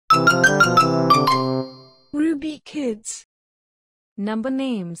Ruby Kids. Number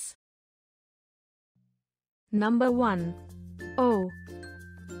names. Number 1. O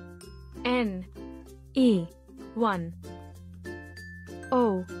N E 1.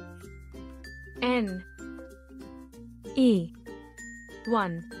 O N E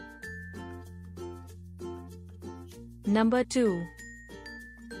 1. Number 2.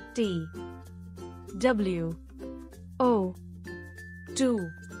 T W O 2.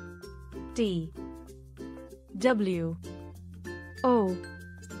 T W O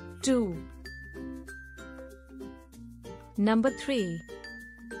 2. Number 3.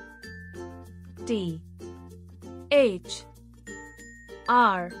 T H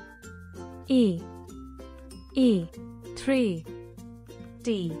R E 3.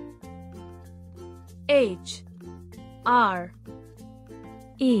 T H R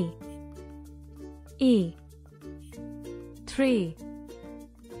E 3.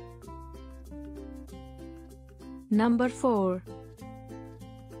 Number 4.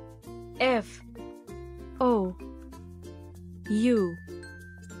 F O U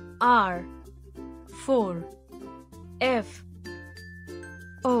R 4. F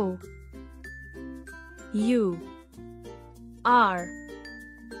O U R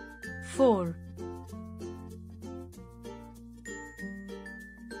 4.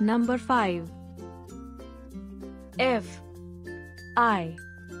 Number 5. F I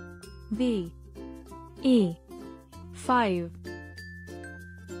V E 5.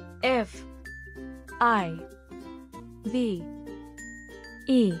 F I V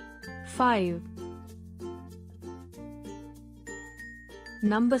E 5.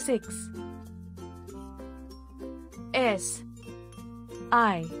 Number 6. S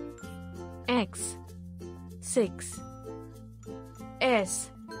I X 6. S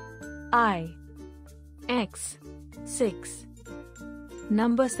I X 6.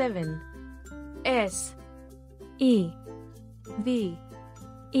 Number 7. S E V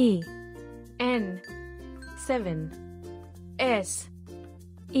E N 7. S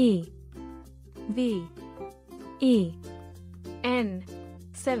E V E N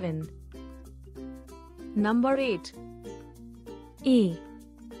 7. Number 8. E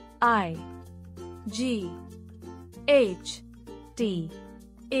I G H T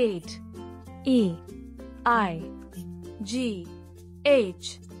 8. E I G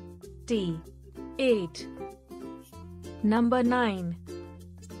H T 8. Number 9.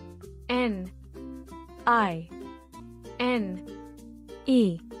 N I N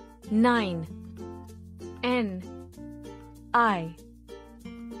E 9. N I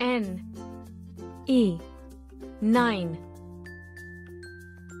N E 9.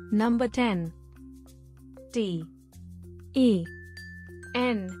 Number 10. T E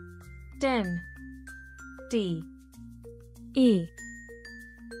N 10. T E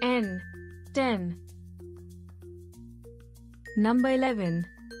N 10. Number 11.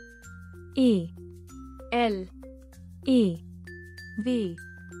 E L E V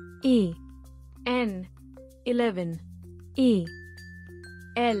E N 11. E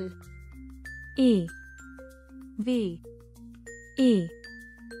L E V E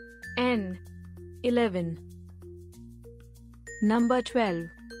N 11. Number 12.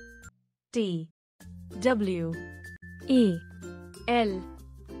 T W E L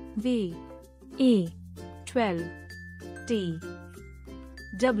V E 12. T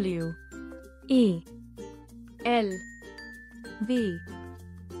W E L V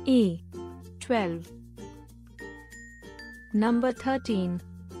E 12. Number 13.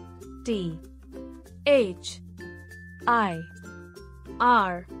 T H I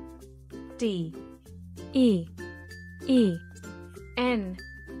R T E N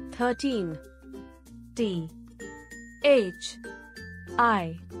 13. T H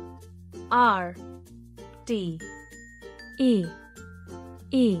I R T E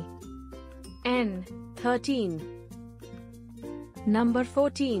N 13. Number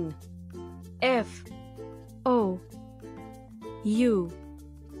 14. F O U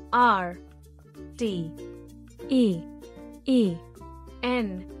R T E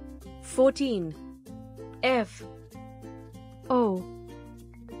N 14. F O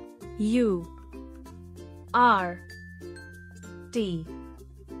U R T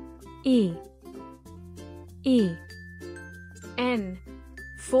E N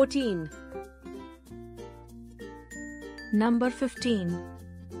 14. Number 15.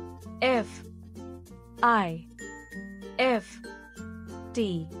 F I F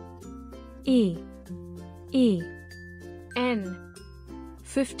T E N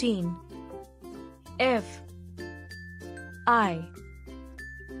 15. F I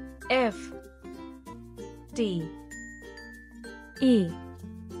F T E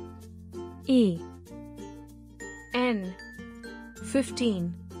E N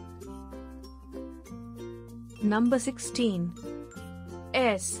 15. Number 16.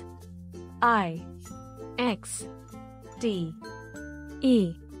 S I X T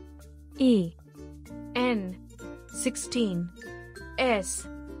E N 16. S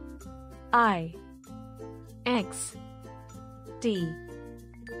I X T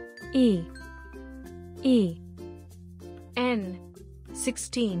E N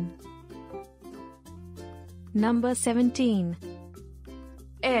 16. Number 17.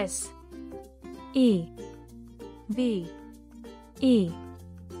 S E V E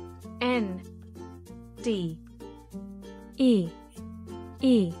N T E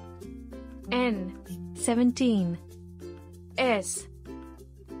N 17. S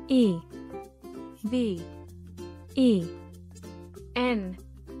E V E N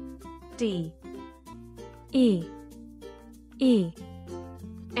T E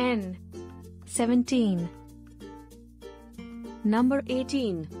N 17. Number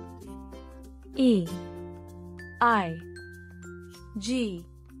 18. E I G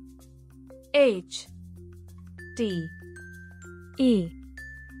H T E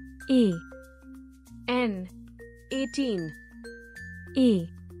N 18. E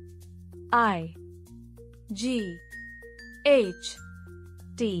I G H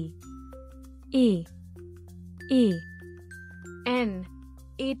T E N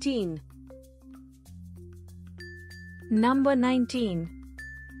 18. Number 19.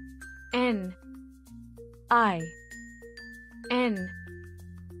 N I N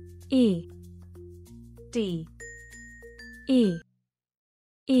E T E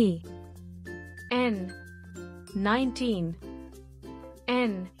N 19.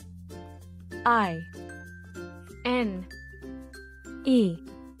 N I N E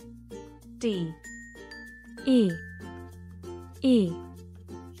T E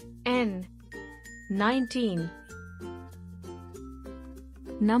N 19.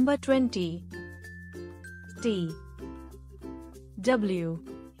 Number 20. T W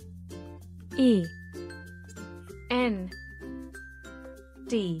E N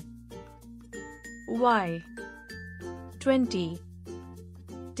T Y 20.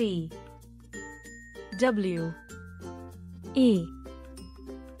 T W E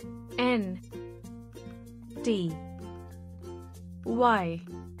N T Y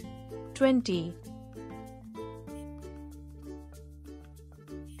 20.